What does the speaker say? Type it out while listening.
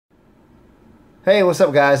Hey, what's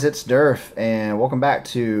up guys? It's Durf, and welcome back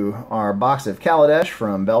to our box of Kaladesh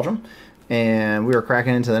from Belgium. And we are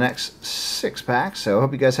cracking into the next 6-pack, so I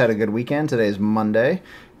hope you guys had a good weekend. Today's Monday,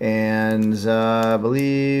 and I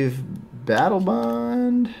believe Battle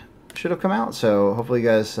Bond should have come out, so hopefully you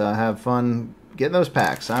guys have fun getting those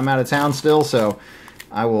packs. I'm out of town still, so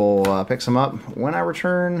I will pick some up when I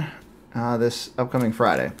return this upcoming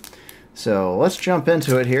Friday. So let's jump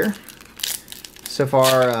into it here. So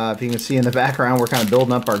far, if you can see in the background, we're kind of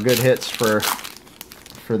building up our good hits for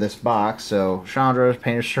this box. So Chandra's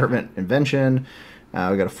Painter's Servant Invention. We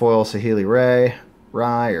got a foil Sahili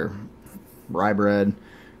Rye or Rye Bread,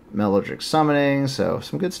 Metallurgic Summoning. So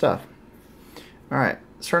some good stuff. All right,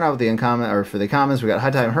 starting out with the uncommon, or for the commons, we got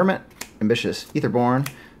High Time Hermit, Ambitious Etherborn,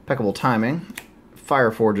 Impeccable Timing,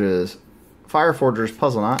 Fireforger's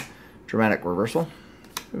Puzzle Knot, Dramatic Reversal.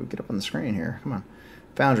 Ooh, get up on the screen here. Come on.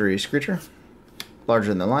 Foundry Screecher.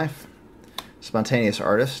 Larger Than Life, Spontaneous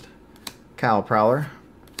Artist, Cowl Prowler,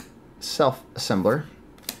 Self-Assembler.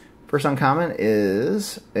 First uncommon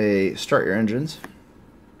is a Start Your Engines,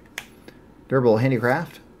 Durable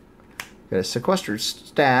Handicraft, got a Sequestered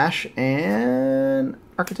Stash, and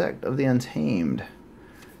Architect of the Untamed.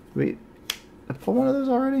 Did I pull one of those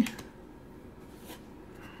already?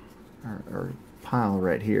 Or pile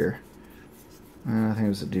right here. I think it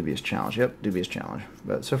was a Dubious Challenge. Yep, Dubious Challenge.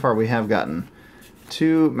 But so far we have gotten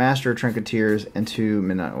 2 Master Trinketeers and 2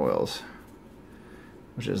 Midnight Oils,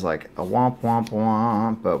 which is like a womp womp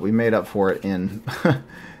womp, but we made up for it in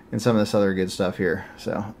in some of this other good stuff here,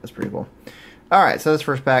 so that's pretty cool. All right, so that's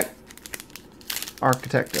first pack,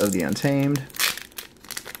 Architect of the Untamed.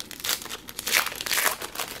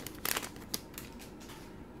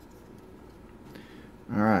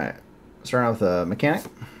 All right, starting out with a Mechanic,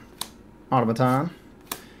 Automaton,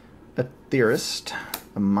 a Theorist,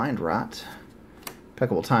 a Mind Rot,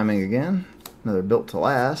 Impeccable Timing again, another Built to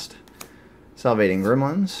Last, Salvating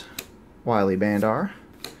Gremlins, Wily Bandar,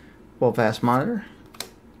 Fast Monitor,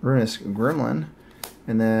 Ruinous Gremlin,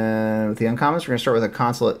 and then with the uncommons, we're going to start with a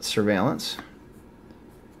Consulate Surveillance.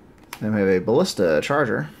 Then we have a Ballista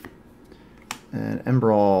Charger, an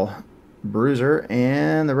Embrawl Bruiser,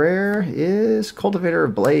 and the rare is Cultivator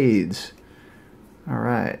of Blades.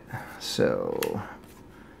 Alright, so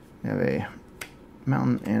we have a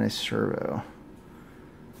Mountain and a Servo.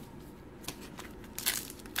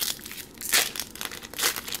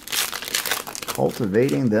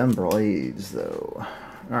 Cultivating them blades, though.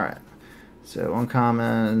 All right, so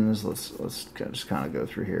uncommons. Let's just kind of go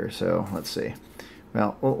through here. So let's see.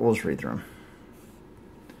 Well, we'll just read through them.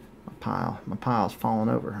 My pile's falling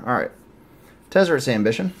over. All right, Tezzeret's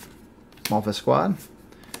Ambition, Malphus Squad,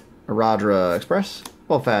 Aradra Express,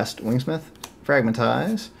 Fast Wingsmith,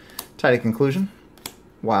 Fragmentize, Tidy Conclusion,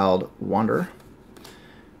 Wild Wanderer,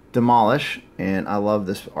 Demolish, and I love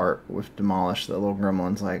this art with Demolish. The little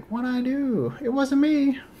gremlin's like, "What'd I do? It wasn't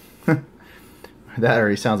me." That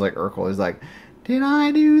already sounds like Urkel. He's like, "Did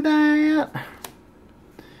I do that?"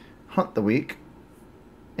 Hunt the Weak,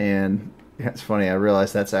 and yeah, it's funny. I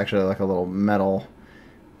realized that's actually like a little metal.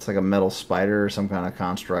 It's like a metal spider or some kind of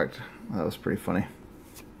construct. That was pretty funny.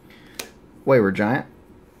 Wayward Giant.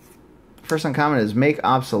 First uncommon is Make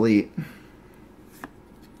Obsolete.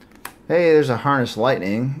 Hey, there's a Harness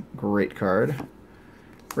Lightning, great card.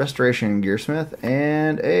 Restoration Gearsmith,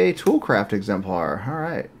 and a Toolcraft Exemplar. All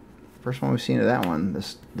right, first one we've seen of that one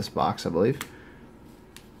this box, I believe.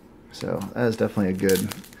 So that is definitely a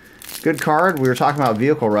good card. We were talking about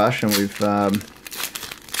Vehicle Rush, and we've now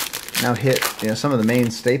hit some of the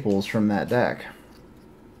main staples from that deck.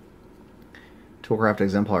 Toolcraft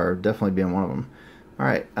Exemplar definitely being one of them. All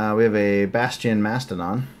right, we have a Bastion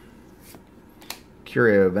Mastodon,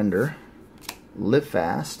 Curio Vendor, Live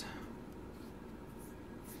Fast,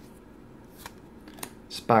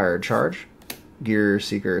 Spired Charge, Gear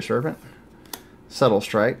Seeker Servant, Subtle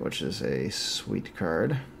Strike, which is a sweet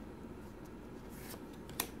card,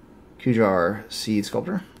 Kujar Seed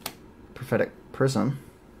Sculptor, Prophetic Prism,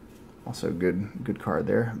 also good card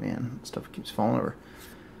there. Man, stuff keeps falling over.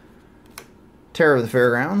 Terror of the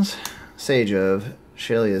Fairgrounds, Sage of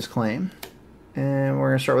Shalia's Claim, and we're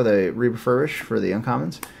going to start with a Refurbish for the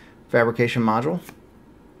uncommons. Fabrication Module,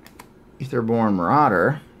 Etherborn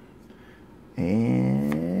Marauder,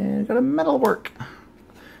 and got a Metalwork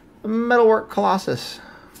Colossus.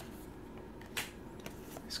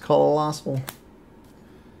 It's colossally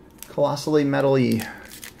metal-y.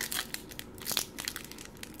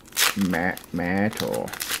 Metal.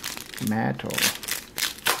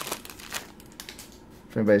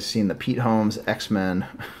 If anybody's seen the Pete Holmes X-Men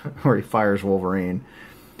where he fires Wolverine.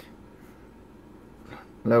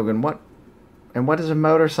 Logan, what is a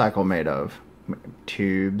motorcycle made of?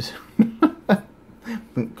 Tubes.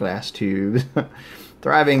 Glass tubes.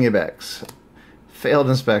 Thriving Ibex. Failed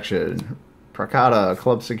inspection. Prakata,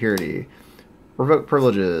 Club Security. Revoked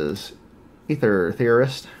Privileges. Ether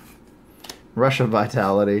Theorist. Russia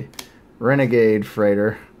Vitality. Renegade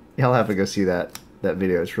Freighter. Y'all have to go see that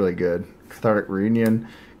video. It's really good. Cathartic Reunion.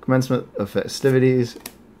 Commencement of Festivities.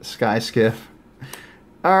 Sky Skiff.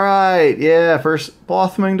 Alright, yeah, first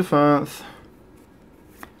Blossoming Defense.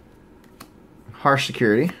 Harsh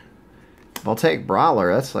Security. Voltaic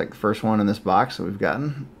Brawler, that's like the first one in this box that we've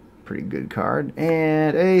gotten. Pretty good card.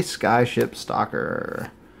 And a Skyship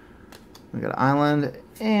Stalker. We got an Island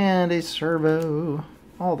and a Servo.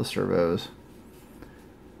 All the servos.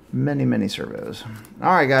 Many, many servos.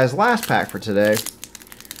 Alright guys, last pack for today.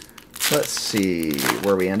 Let's see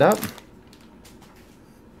where we end up.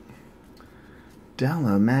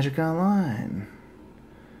 Download Magic Online.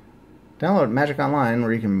 Download Magic Online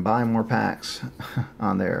where you can buy more packs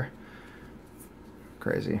on there.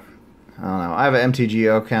 Crazy. I don't know. I have an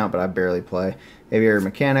MTGO account, but I barely play. Aviary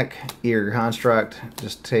Mechanic, Eager Construct,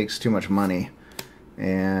 just takes too much money.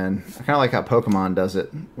 And I kind of like how Pokemon does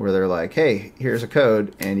it, where they're like, hey, here's a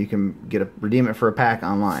code, and you can redeem it for a pack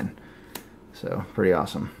online. So, pretty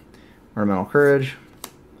awesome. Ornamental Courage,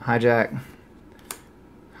 Hijack,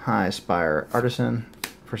 High Spire Artisan.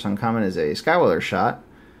 First uncommon is a Skywheeler Shot,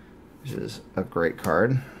 which is a great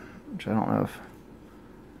card, which I don't know if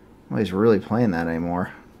nobody's really playing that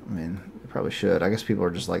anymore. I mean, they probably should. I guess people are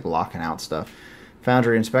just like locking out stuff.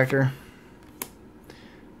 Foundry Inspector.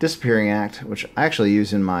 Disappearing Act, which I actually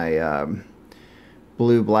use in my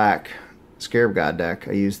blue-black Scarab God deck.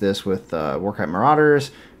 I use this with Warkite Marauders,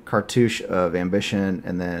 Cartouche of Ambition,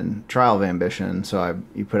 and then Trial of Ambition. So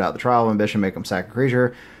you put out the Trial of Ambition, make them sack a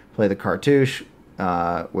creature, play the Cartouche,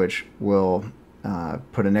 which will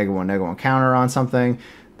put a -1/-1 counter on something.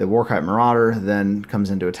 The Warkite Marauder then comes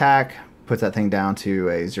into attack, puts that thing down to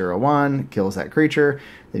a 0/1, kills that creature.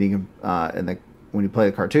 Then you can, when you play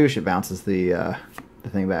the Cartouche, it bounces the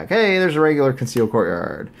thing back. Hey, there's a regular Concealed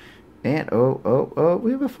Courtyard. And, oh,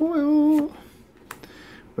 we have a foil.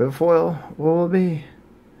 We have a foil. What will it be?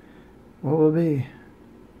 What will it be?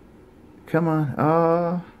 Come on.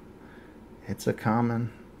 Oh, it's a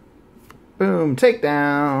common. Boom,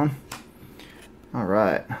 takedown. All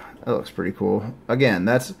right, that looks pretty cool. Again,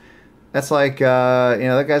 that's like, you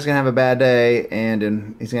know, that guy's going to have a bad day, and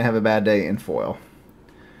he's going to have a bad day in foil.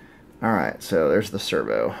 All right, so there's the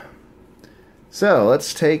servo. So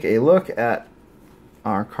let's take a look at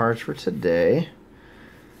our cards for today.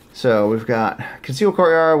 So we've got Concealed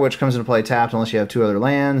Courtyard, which comes into play tapped unless you have 2 other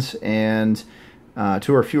lands, and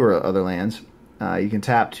 2 or fewer other lands. You can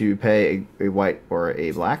tap to pay a white or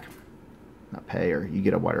a black. Not pay, or you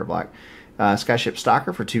get a white or black. Skyship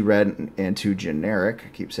Stalker for 2 red and 2 generic. I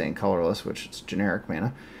keep saying colorless, which is generic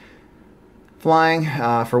mana. Flying,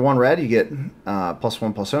 for 1 red, you get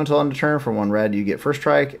 +1/+0 until end of turn. For 1 red, you get First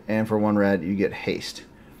Strike, and for 1 red, you get Haste.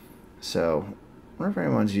 So, I wonder if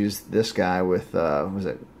anyone's used this guy with, was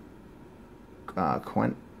it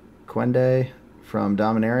Quende from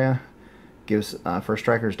Dominaria? Gives First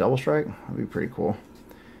Strikers Double Strike. That'd be pretty cool.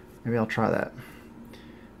 Maybe I'll try that.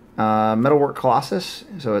 Metalwork Colossus,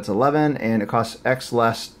 so it's 11, and it costs X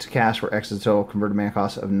less to cast, where X is the total converted mana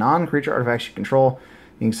cost of non-creature artifacts you control.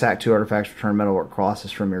 You can sack 2 artifacts, return Metalwork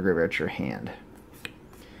Colossus from your graveyard to your hand.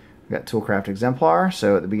 We've got Toolcraft Exemplar,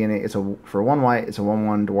 so at the beginning, for 1 white, it's a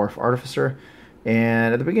 1/1 Dwarf Artificer.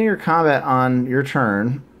 And at the beginning of your combat on your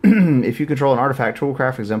turn, if you control an artifact,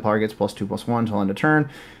 Toolcraft Exemplar gets +2/+1 until end of turn.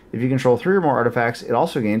 If you control 3 or more artifacts, it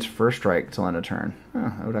also gains First Strike until end of turn.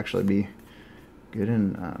 Oh, that would actually be good.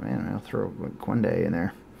 Man, I'll throw Quende in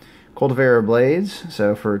there. Cultivator of Blades,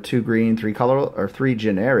 so for 2 green, 3 color, or 3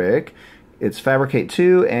 generic, it's Fabricate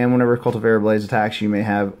 2, and whenever Cultivator of Blades attacks, you may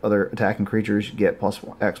have other attacking creatures get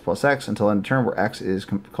 +X/+X until end of turn, where X is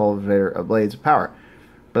Cultivator of Blades power.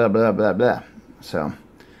 Blah, blah, blah, blah. So,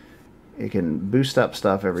 it can boost up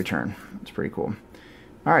stuff every turn. It's pretty cool.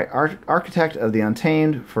 Alright, Architect of the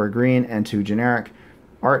Untamed for a green and 2 generic.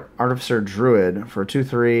 Artificer Druid for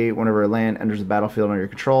 2/3. Whenever a land enters the battlefield under your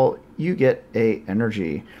control, you get a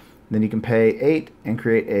energy. Then you can pay 8 and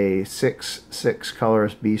create a 6/6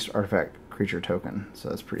 colorless beast artifact creature token. So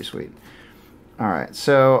that's pretty sweet. Alright,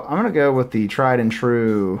 so I'm going to go with the tried and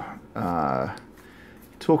true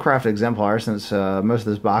Toolcraft Exemplar, since most of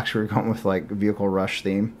this box we were going with like Vehicle Rush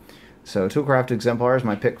theme. So Toolcraft Exemplar is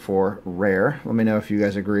my pick for rare. Let me know if you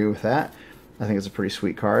guys agree with that. I think it's a pretty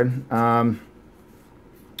sweet card.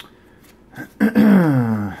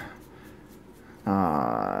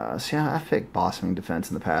 See, I've picked Blossoming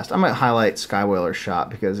Defense in the past. I'm going to highlight Skywhaler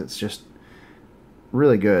Shot because it's just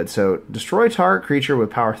really good. So destroy target creature with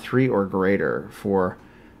power 3 or greater for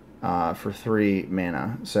 3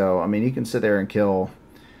 mana. So I mean, you can sit there and kill,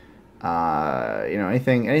 you know,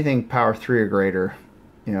 anything power 3 or greater.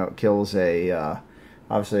 You know, it kills a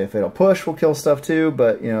obviously a fatal push will kill stuff too.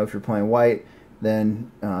 But you know, if you're playing white,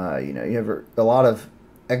 then you know, you have a lot of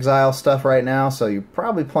exile stuff right now, so you're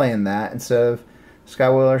probably playing that instead of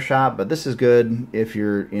Skywheeler Shot. But this is good if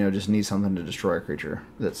you're, you know, just need something to destroy a creature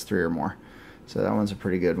that's 3 or more. So that one's a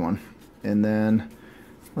pretty good one. And then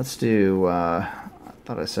let's do, I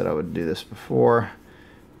thought I said I would do this before,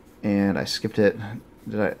 and I skipped it.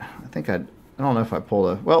 Did I think I don't know if I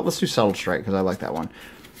pulled a, well, let's do Settled Strike because I like that one.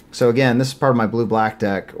 So again, this is part of my blue-black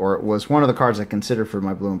deck, or it was one of the cards I considered for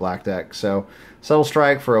my blue and black deck. So Settled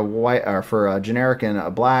Strike for a white, or for a generic and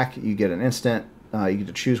a black, you get an instant. You get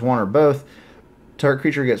to choose one or both. Target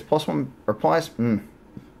creature gets +1 or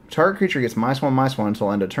target creature gets -1/-1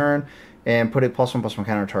 until end of turn, and put a +1/+1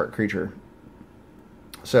 counter to target creature.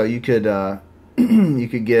 So you could you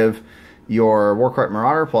could give your Warcry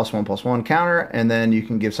Marauder +1/+1 counter, and then you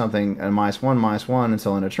can give something a -1/-1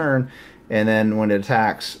 until end of turn, and then when it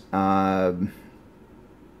attacks, you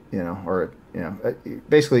know, or you know,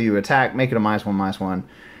 basically you attack, make it a -1/-1.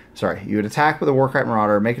 Sorry, you would attack with a Warcry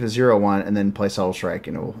Marauder, make it a 0/1, and then play Settled Strike,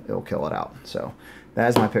 and it'll kill it out. So that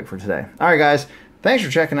is my pick for today. All right, guys. Thanks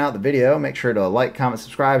for checking out the video. Make sure to like, comment,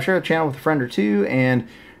 subscribe, share the channel with a friend or two. And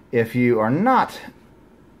if you are not,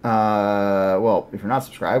 well, if you're not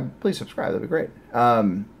subscribed, please subscribe. That'd be great.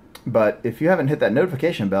 But if you haven't hit that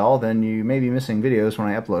notification bell, then you may be missing videos when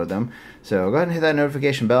I upload them. So go ahead and hit that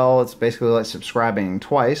notification bell. It's basically like subscribing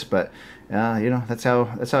twice, but you know, that's how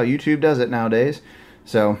YouTube does it nowadays.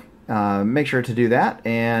 So make sure to do that,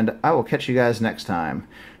 and I will catch you guys next time.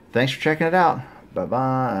 Thanks for checking it out.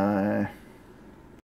 Bye-bye.